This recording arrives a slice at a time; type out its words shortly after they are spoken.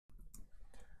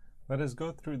Let's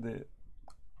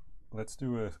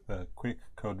do a quick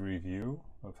code review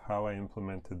of how I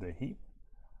implemented the heap.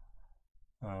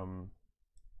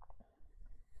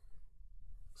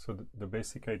 So the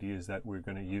basic idea is that we're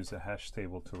going to use a hash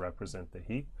table to represent the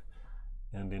heap.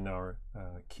 And in our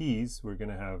keys, we're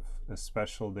going to have a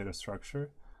special data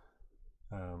structure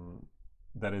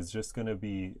that is just going to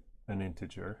be an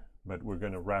integer, but we're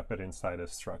going to wrap it inside a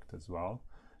struct as well.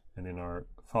 And in our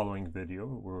following video,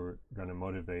 we're going to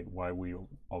motivate why we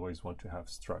always want to have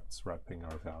structs wrapping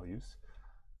our values,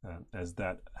 as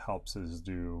that helps us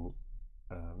do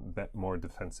more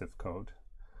defensive code,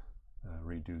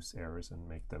 reduce errors, and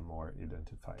make them more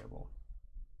identifiable.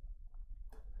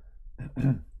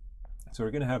 So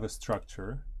we're going to have a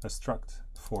struct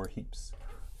for heaps.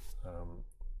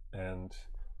 And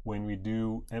when we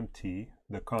do empty,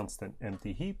 the constant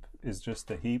empty heap is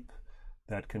just a heap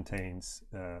that contains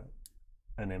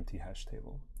an empty hash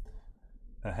table.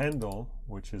 A handle,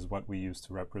 which is what we use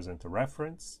to represent a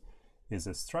reference, is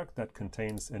a struct that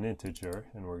contains an integer,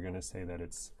 and we're going to say that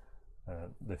it's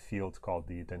the field called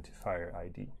the identifier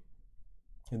ID.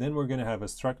 And then we're going to have a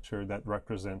structure that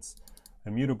represents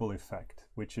a mutable effect,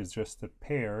 which is just a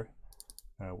pair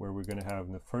where we're going to have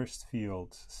in the first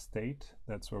field state,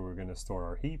 that's where we're going to store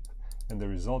our heap, and the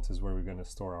result is where we're going to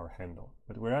store our handle.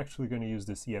 But we're actually going to use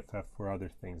this EFF for other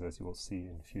things, as you will see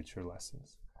in future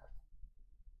lessons.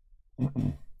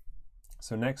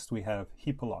 So next we have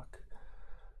heap alloc.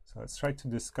 So let's try to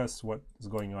discuss what is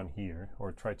going on here,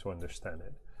 or try to understand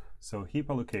it. So heap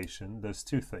allocation does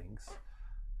two things.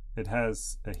 It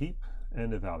has a heap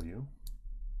and a value.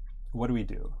 What do we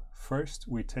do? First,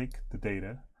 we take the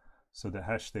data, so the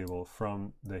hash table,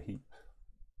 from the heap.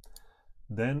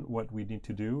 Then what we need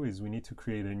to do is we need to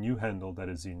create a new handle that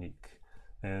is unique.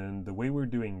 And the way we're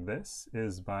doing this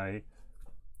is by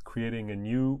creating a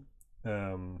new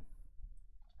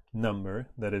number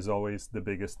that is always the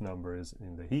biggest numbers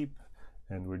in the heap,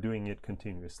 and we're doing it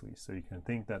continuously. So you can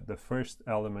think that the first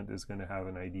element is going to have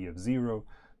an ID of 0,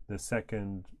 the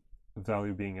second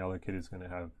value being allocated is going to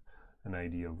have an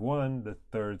ID of 1, the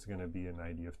third is going to be an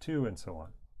ID of 2, and so on.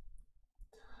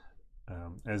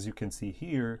 As you can see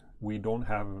here, we don't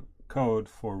have code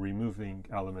for removing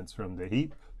elements from the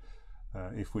heap.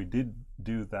 If we did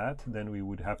do that, then we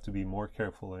would have to be more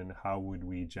careful in how would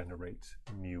we generate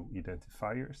new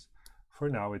identifiers. For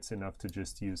now, it's enough to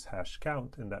just use hash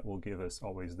count, and that will give us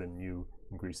always the new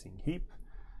increasing heap.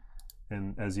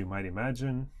 And as you might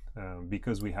imagine,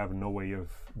 because we have no way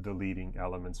of deleting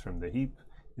elements from the heap,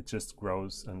 it just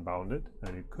grows unbounded,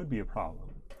 and it could be a problem.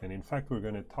 And in fact, we're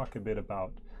going to talk a bit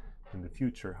about in the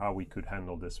future how we could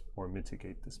handle this or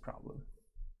mitigate this problem.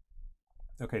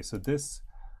 Okay, so this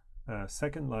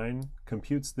second line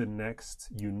computes the next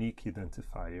unique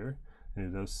identifier, and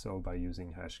it does so by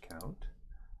using hash count.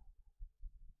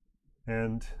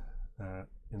 And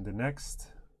in the next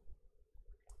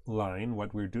line,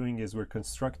 what we're doing is we're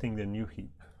constructing the new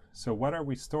heap. So what are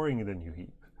we storing in the new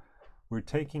heap? We're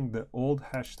taking the old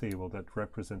hash table that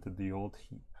represented the old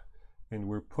heap, and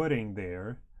we're putting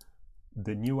there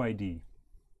the new ID.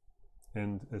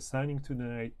 And assigning to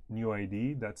the new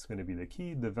ID, that's going to be the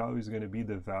key. The value is going to be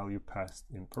the value passed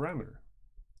in parameter,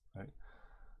 right?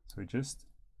 So we just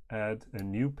add a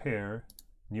new pair,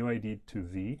 new ID to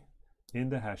v, in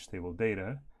the hash table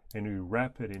data, and we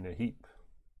wrap it in a heap.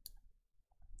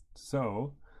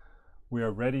 So we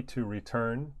are ready to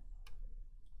return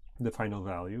the final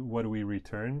value. What do we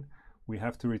return? We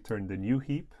have to return the new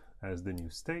heap as the new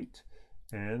state,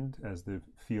 and as the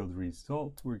field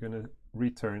result, we're going to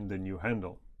return the new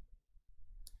handle.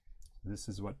 This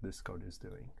is what this code is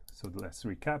doing. So let's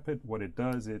recap it. What it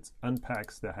does, it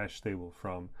unpacks the hash table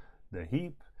from the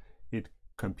heap. It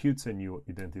computes a new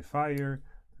identifier.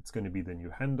 It's going to be the new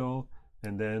handle.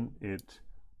 And then it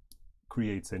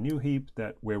creates a new heap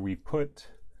that where we put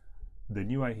the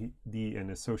new ID and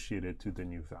associate it to the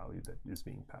new value that is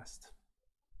being passed.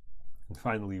 And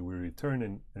finally, we return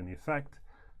an effect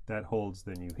that holds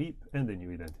the new heap and the new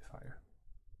identifier.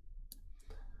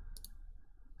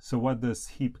 So what does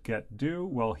heap get do?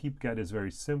 Well, heap get is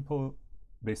very simple.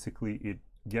 Basically, it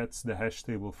gets the hash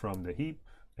table from the heap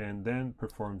and then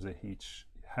performs a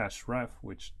hash ref,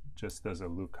 which just does a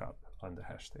lookup on the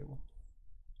hash table.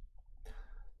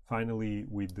 Finally,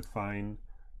 we define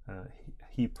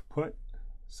heap put.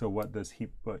 So what does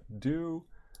heap put do?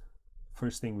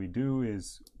 First thing we do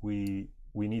is we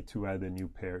need to add a new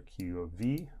pair q of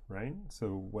v, right?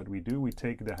 So what we do, we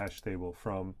take the hash table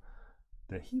from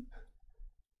the heap,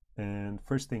 and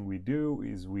first thing we do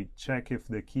is we check if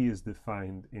the key is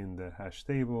defined in the hash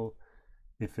table.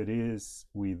 If it is,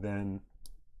 we then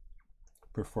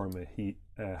perform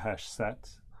a hash set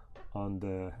on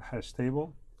the hash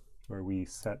table where we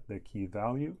set the key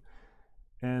value.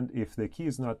 And if the key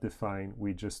is not defined,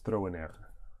 we just throw an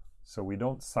error. So we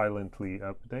don't silently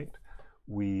update.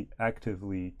 We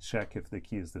actively check if the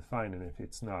key is defined, and if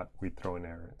it's not, we throw an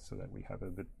error so that we have a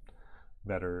bit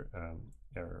better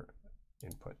error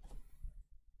input.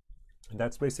 And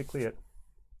that's basically it.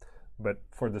 But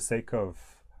for the sake of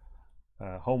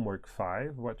homework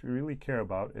 5, what we really care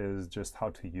about is just how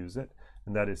to use it,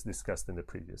 and that is discussed in the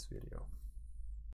previous video.